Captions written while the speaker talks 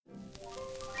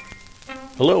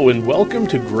Hello and welcome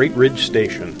to Great Ridge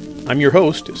Station. I'm your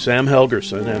host, Sam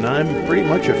Helgerson, and I'm pretty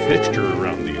much a fixture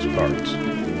around these parts.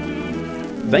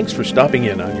 Thanks for stopping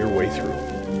in on your way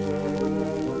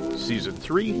through. Season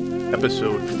 3,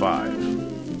 Episode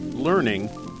 5. Learning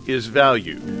is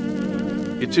valued.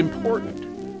 It's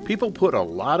important. People put a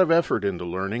lot of effort into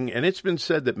learning, and it's been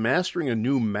said that mastering a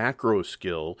new macro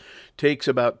skill takes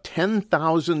about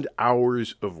 10,000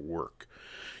 hours of work.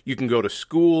 You can go to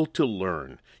school to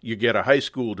learn. You get a high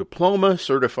school diploma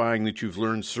certifying that you've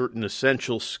learned certain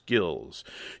essential skills.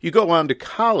 You go on to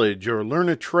college or learn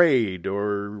a trade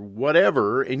or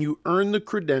whatever, and you earn the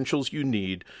credentials you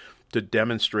need to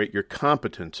demonstrate your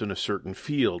competence in a certain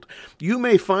field. You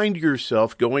may find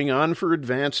yourself going on for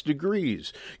advanced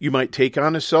degrees. You might take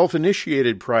on a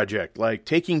self-initiated project like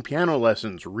taking piano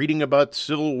lessons, reading about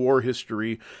Civil War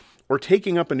history, or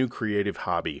taking up a new creative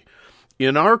hobby.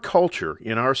 In our culture,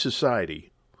 in our society,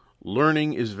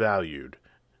 learning is valued.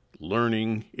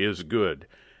 Learning is good.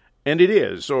 And it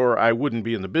is, or I wouldn't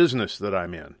be in the business that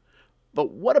I'm in.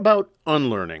 But what about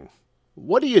unlearning?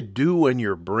 What do you do when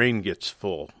your brain gets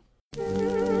full?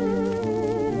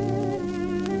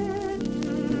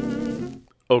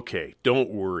 Okay, don't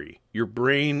worry. Your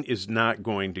brain is not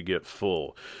going to get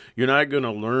full. You're not going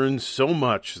to learn so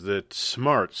much that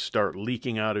smarts start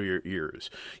leaking out of your ears.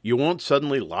 You won't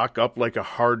suddenly lock up like a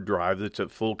hard drive that's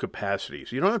at full capacity,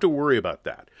 so you don't have to worry about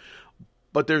that.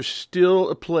 But there's still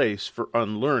a place for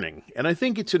unlearning, and I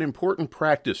think it's an important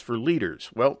practice for leaders.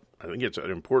 Well, I think it's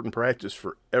an important practice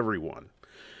for everyone.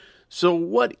 So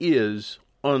what is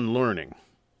unlearning?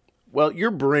 Well,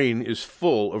 your brain is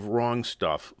full of wrong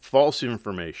stuff, false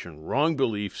information, wrong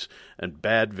beliefs, and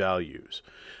bad values.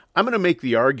 I'm going to make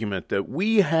the argument that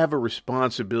we have a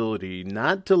responsibility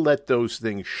not to let those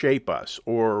things shape us,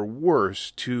 or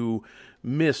worse, to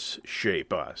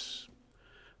misshape us.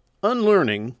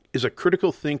 Unlearning is a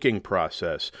critical thinking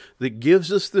process that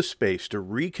gives us the space to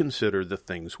reconsider the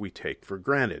things we take for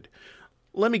granted.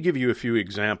 Let me give you a few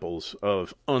examples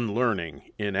of unlearning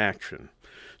in action.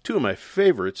 Two of my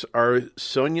favorites are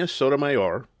Sonia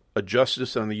Sotomayor, a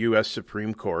justice on the U.S.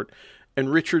 Supreme Court,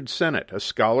 and Richard Sennett, a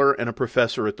scholar and a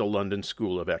professor at the London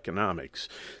School of Economics.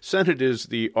 Sennett is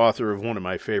the author of one of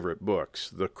my favorite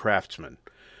books, The Craftsman.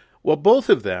 Well, both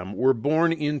of them were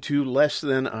born into less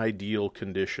than ideal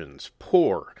conditions,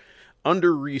 poor,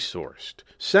 under-resourced.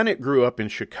 Sennett grew up in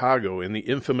Chicago in the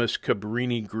infamous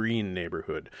Cabrini Green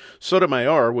neighborhood.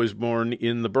 Sotomayor was born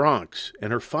in the Bronx,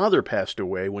 and her father passed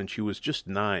away when she was just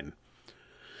 9.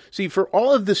 See, for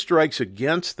all of the strikes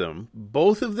against them,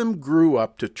 both of them grew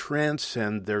up to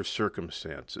transcend their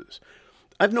circumstances.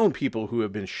 I've known people who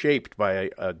have been shaped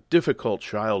by a difficult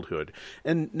childhood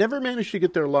and never managed to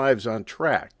get their lives on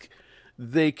track.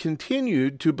 They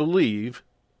continued to believe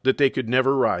that they could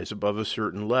never rise above a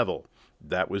certain level.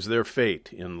 That was their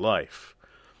fate in life.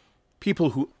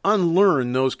 People who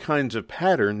unlearn those kinds of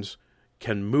patterns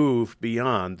can move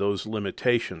beyond those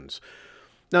limitations.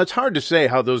 Now, it's hard to say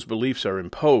how those beliefs are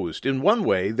imposed. In one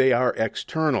way, they are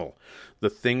external, the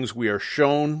things we are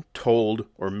shown, told,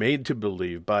 or made to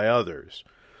believe by others.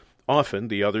 Often,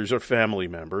 the others are family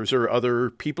members or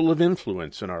other people of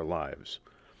influence in our lives.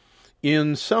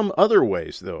 In some other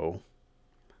ways, though,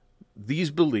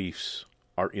 these beliefs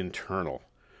are internal.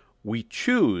 We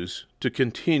choose to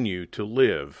continue to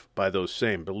live by those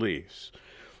same beliefs.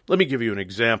 Let me give you an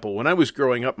example. When I was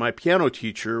growing up, my piano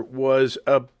teacher was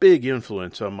a big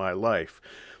influence on my life.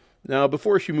 Now,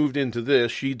 before she moved into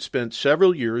this, she'd spent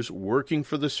several years working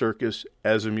for the circus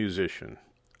as a musician.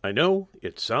 I know,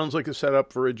 it sounds like a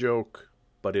setup for a joke,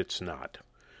 but it's not.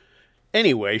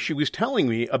 Anyway, she was telling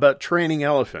me about training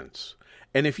elephants.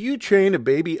 And if you chain a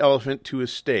baby elephant to a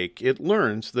stake, it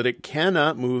learns that it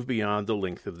cannot move beyond the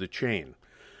length of the chain.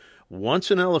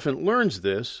 Once an elephant learns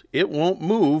this, it won't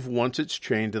move once it's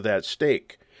chained to that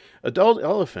stake. Adult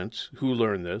elephants who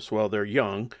learn this while they're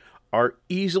young are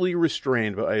easily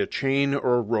restrained by a chain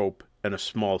or a rope and a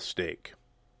small stake.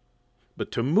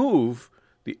 But to move,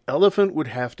 the elephant would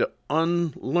have to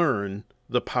unlearn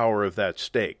the power of that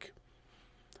stake.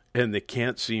 And they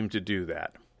can't seem to do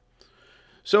that.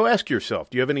 So ask yourself,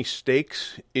 do you have any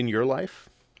stakes in your life?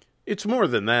 It's more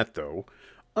than that, though.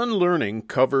 Unlearning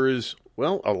covers,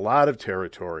 well, a lot of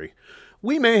territory.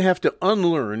 We may have to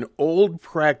unlearn old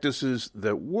practices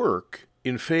that work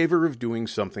in favor of doing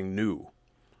something new.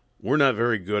 We're not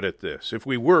very good at this. If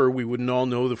we were, we wouldn't all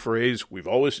know the phrase, "We've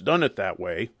always done it that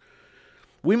way."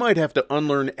 We might have to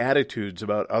unlearn attitudes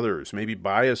about others, maybe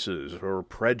biases or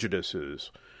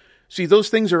prejudices. See, those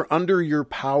things are under your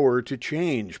power to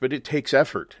change, but it takes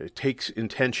effort. It takes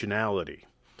intentionality.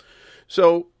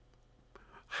 So,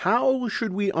 How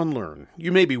should we unlearn?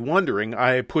 You may be wondering,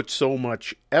 I put so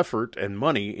much effort and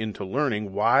money into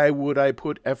learning. Why would I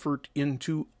put effort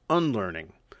into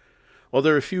unlearning? Well,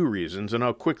 there are a few reasons, and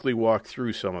I'll quickly walk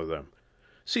through some of them.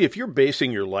 See, if you're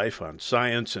basing your life on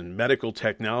science and medical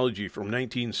technology from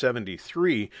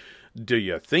 1973, do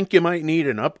you think you might need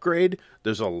an upgrade?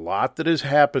 There's a lot that has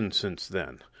happened since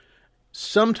then.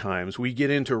 Sometimes we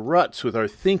get into ruts with our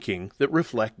thinking that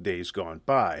reflect days gone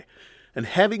by, and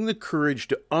having the courage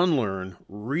to unlearn,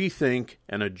 rethink,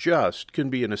 and adjust can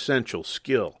be an essential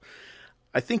skill.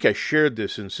 I think I shared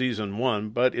this in Season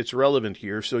 1, but it's relevant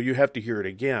here, so you have to hear it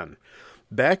again.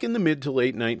 Back in the mid to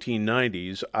late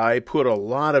 1990s, I put a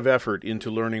lot of effort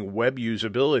into learning web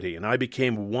usability, and I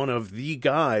became one of the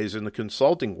guys in the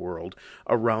consulting world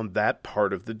around that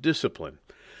part of the discipline.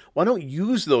 Well, I don't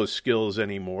use those skills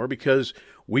anymore because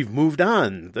we've moved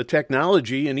on. The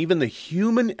technology and even the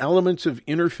human elements of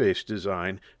interface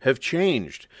design have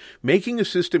changed. Making a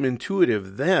system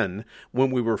intuitive then,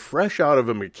 when we were fresh out of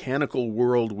a mechanical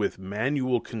world with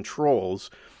manual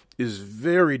controls, is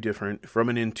very different from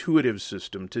an intuitive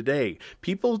system today.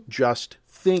 People just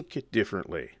think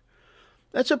differently.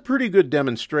 That's a pretty good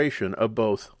demonstration of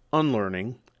both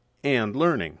unlearning and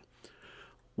learning.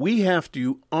 We have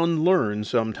to unlearn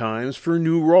sometimes for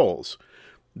new roles.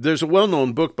 There's a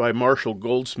well-known book by Marshall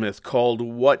Goldsmith called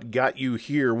What Got You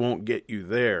Here Won't Get You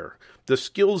There. The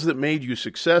skills that made you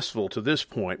successful to this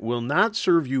point will not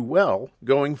serve you well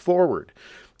going forward.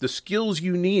 The skills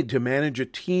you need to manage a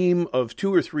team of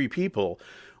 2 or 3 people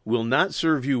will not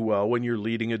serve you well when you're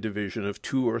leading a division of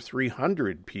 200 or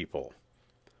 300 people.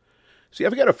 See,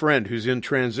 I've got a friend who's in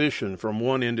transition from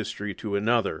one industry to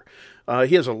another.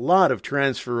 He has a lot of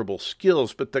transferable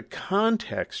skills, but the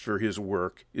context for his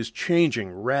work is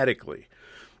changing radically.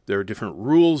 There are different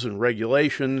rules and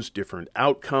regulations, different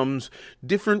outcomes,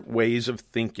 different ways of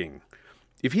thinking.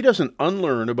 If he doesn't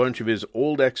unlearn a bunch of his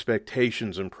old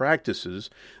expectations and practices,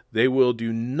 they will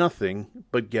do nothing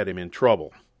but get him in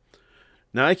trouble.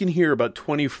 Now, I can hear about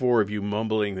 24 of you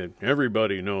mumbling that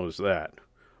everybody knows that.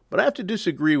 But I have to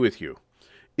disagree with you.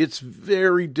 It's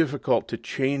very difficult to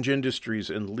change industries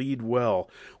and lead well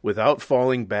without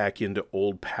falling back into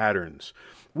old patterns.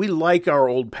 We like our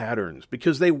old patterns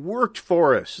because they worked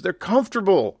for us. They're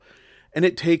comfortable. And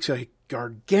it takes a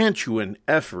gargantuan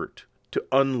effort to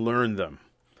unlearn them.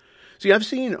 See, I've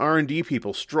seen R&D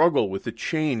people struggle with the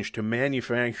change to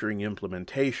manufacturing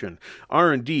implementation.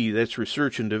 R&D, that's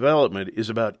research and development, is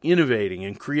about innovating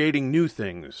and creating new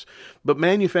things. But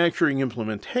manufacturing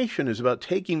implementation is about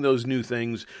taking those new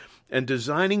things and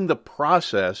designing the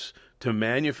process to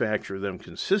manufacture them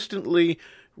consistently,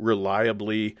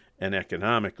 reliably, and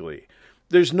economically.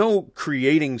 There's no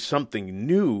creating something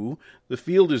new. The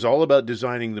field is all about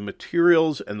designing the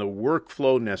materials and the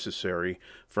workflow necessary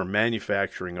for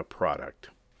manufacturing a product.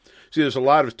 See, there's a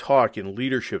lot of talk in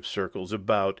leadership circles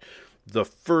about the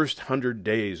first 100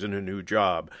 days in a new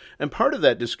job, and part of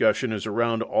that discussion is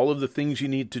around all of the things you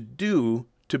need to do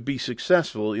to be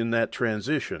successful in that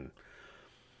transition.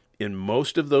 In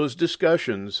most of those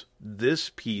discussions, this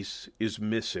piece is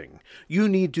missing. You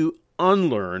need to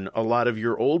unlearn a lot of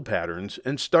your old patterns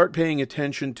and start paying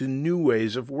attention to new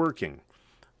ways of working.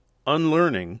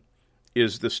 Unlearning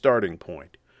is the starting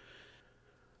point.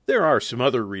 There are some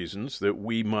other reasons that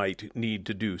we might need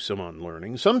to do some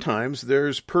unlearning. Sometimes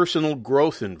there's personal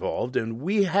growth involved, and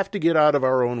we have to get out of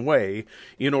our own way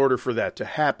in order for that to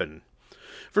happen.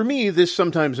 For me, this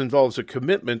sometimes involves a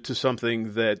commitment to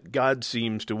something that God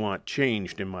seems to want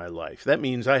changed in my life. That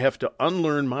means I have to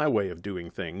unlearn my way of doing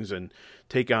things and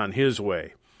take on His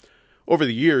way. Over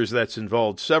the years, that's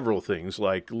involved several things,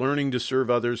 like learning to serve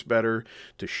others better,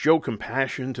 to show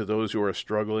compassion to those who are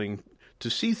struggling, to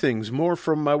see things more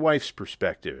from my wife's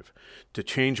perspective, to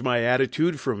change my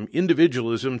attitude from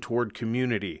individualism toward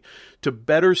community, to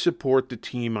better support the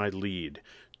team I lead,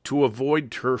 to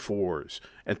avoid turf wars,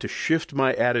 and to shift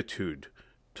my attitude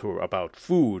to about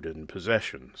food and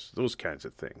possessions, those kinds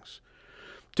of things.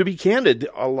 To be candid,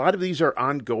 a lot of these are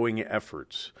ongoing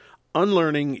efforts.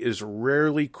 Unlearning is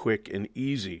rarely quick and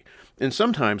easy, and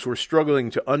sometimes we're struggling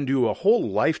to undo a whole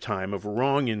lifetime of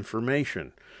wrong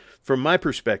information. From my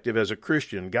perspective as a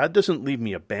Christian, God doesn't leave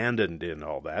me abandoned in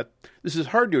all that. This is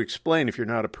hard to explain if you're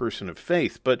not a person of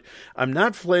faith, but I'm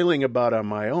not flailing about on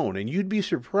my own, and you'd be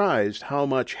surprised how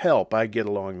much help I get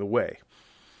along the way.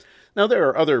 Now, there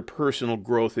are other personal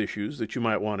growth issues that you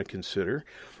might want to consider.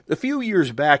 A few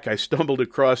years back, I stumbled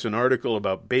across an article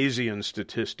about Bayesian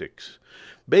statistics.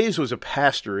 Bayes was a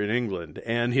pastor in England,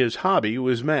 and his hobby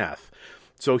was math.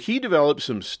 So he developed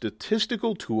some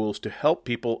statistical tools to help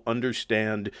people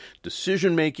understand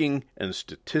decision-making and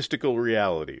statistical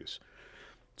realities.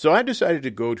 So I decided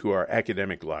to go to our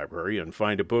academic library and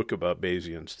find a book about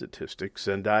Bayesian statistics,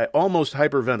 and I almost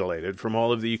hyperventilated from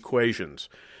all of the equations.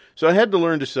 So I had to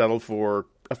learn to settle for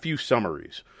a few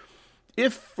summaries.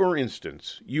 If, for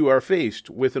instance, you are faced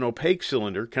with an opaque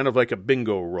cylinder, kind of like a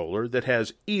bingo roller, that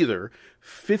has either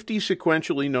 50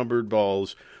 sequentially numbered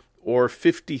balls or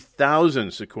 50,000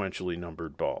 sequentially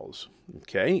numbered balls.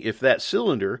 Okay, if that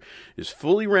cylinder is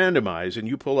fully randomized and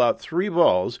you pull out 3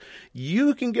 balls,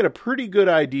 you can get a pretty good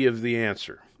idea of the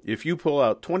answer. If you pull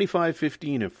out 25,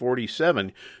 15, and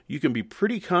 47, you can be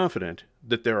pretty confident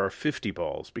that there are 50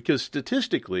 balls, because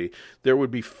statistically, there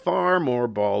would be far more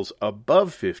balls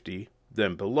above 50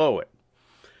 than below it.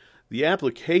 The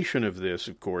application of this,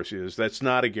 of course, is that's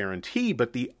not a guarantee,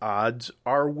 but the odds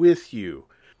are with you.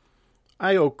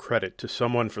 I owe credit to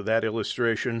someone for that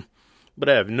illustration, but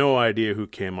I have no idea who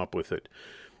came up with it.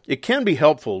 It can be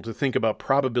helpful to think about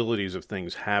probabilities of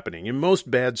things happening. In most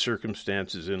bad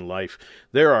circumstances in life,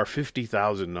 there are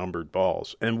 50,000 numbered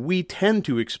balls, and we tend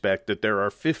to expect that there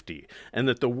are 50, and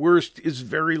that the worst is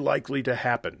very likely to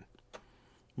happen.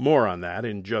 More on that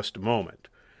in just a moment.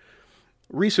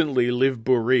 Recently, Liv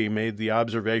Boeree made the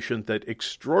observation that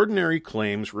extraordinary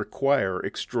claims require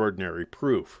extraordinary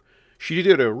proof. She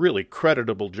did a really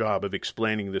creditable job of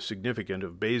explaining the significance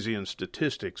of Bayesian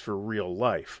statistics for real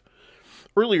life.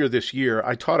 Earlier this year,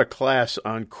 I taught a class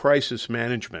on crisis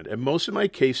management, and most of my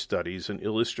case studies and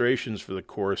illustrations for the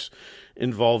course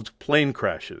involved plane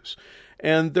crashes,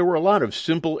 and there were a lot of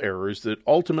simple errors that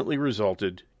ultimately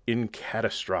resulted in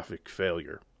catastrophic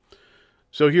failure.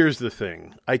 So here's the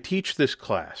thing. I teach this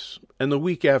class, and the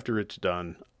week after it's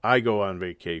done, I go on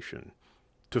vacation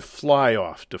to fly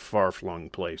off to far-flung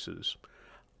places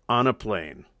on a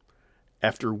plane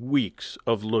after weeks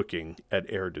of looking at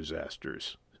air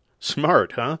disasters.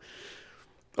 Smart, huh?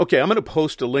 Okay, I'm going to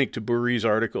post a link to Boeree's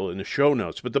article in the show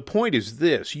notes, but the point is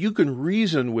this. You can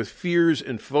reason with fears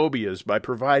and phobias by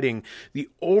providing the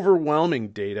overwhelming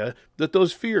data that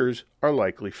those fears are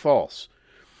likely false.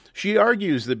 She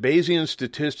argues that Bayesian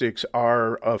statistics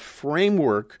are a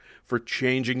framework for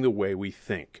changing the way we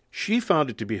think. She found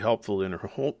it to be helpful in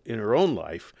her own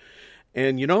life,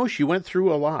 and she went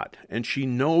through a lot, and she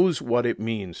knows what it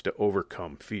means to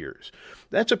overcome fears.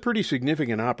 That's a pretty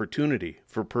significant opportunity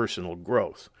for personal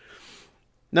growth.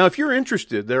 Now, if you're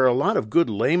interested, there are a lot of good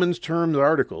layman's terms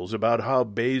articles about how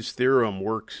Bayes' theorem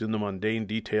works in the mundane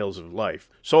details of life,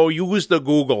 so use the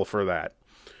Google for that.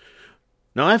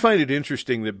 Now, I find it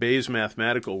interesting that Bayes'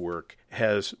 mathematical work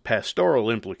has pastoral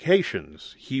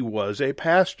implications. He was a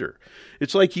pastor.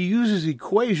 It's like he uses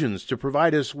equations to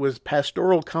provide us with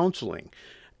pastoral counseling.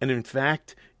 And in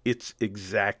fact, it's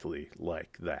exactly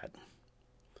like that.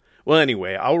 Well,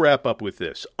 anyway, I'll wrap up with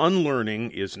this.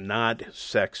 Unlearning is not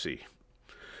sexy.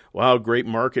 Wow, great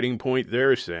marketing point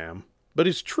there, Sam. But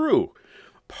it's true.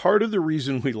 Part of the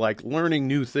reason we like learning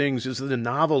new things is the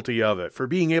novelty of it, for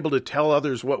being able to tell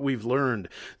others what we've learned,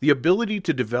 the ability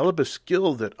to develop a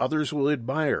skill that others will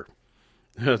admire.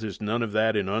 There's none of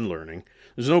that in unlearning.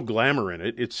 There's no glamour in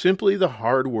it. It's simply the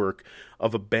hard work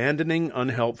of abandoning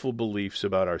unhelpful beliefs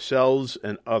about ourselves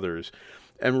and others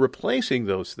and replacing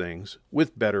those things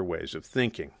with better ways of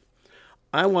thinking.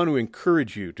 I want to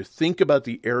encourage you to think about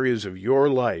the areas of your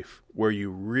life where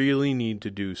you really need to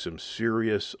do some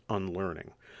serious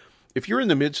unlearning. If you're in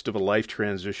the midst of a life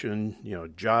transition,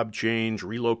 job change,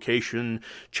 relocation,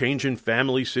 change in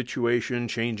family situation,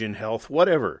 change in health,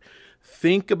 whatever,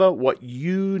 think about what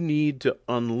you need to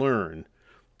unlearn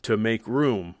to make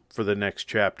room for the next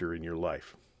chapter in your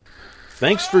life.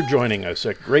 Thanks for joining us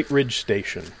at Great Ridge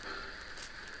Station.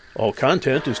 All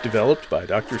content is developed by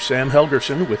Dr. Sam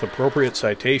Helgerson with appropriate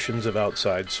citations of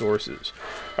outside sources.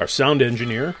 Our sound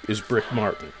engineer is Brick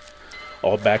Martin.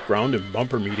 All background and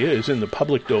bumper media is in the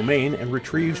public domain and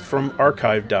retrieved from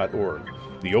archive.org.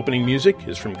 The opening music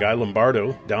is from Guy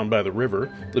Lombardo, Down by the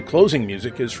River. The closing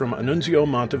music is from Annunzio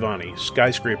Mantovani,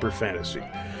 Skyscraper Fantasy.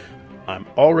 I'm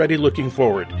already looking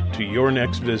forward to your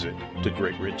next visit to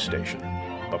Great Ridge Station.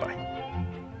 Bye-bye.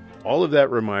 All of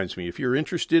that reminds me, if you're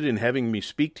interested in having me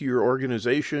speak to your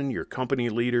organization, your company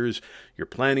leaders, your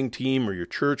planning team, or your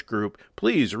church group,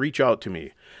 please reach out to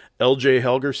me,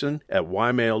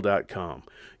 ljhelgerson@ymail.com.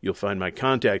 You'll find my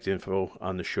contact info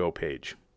on the show page.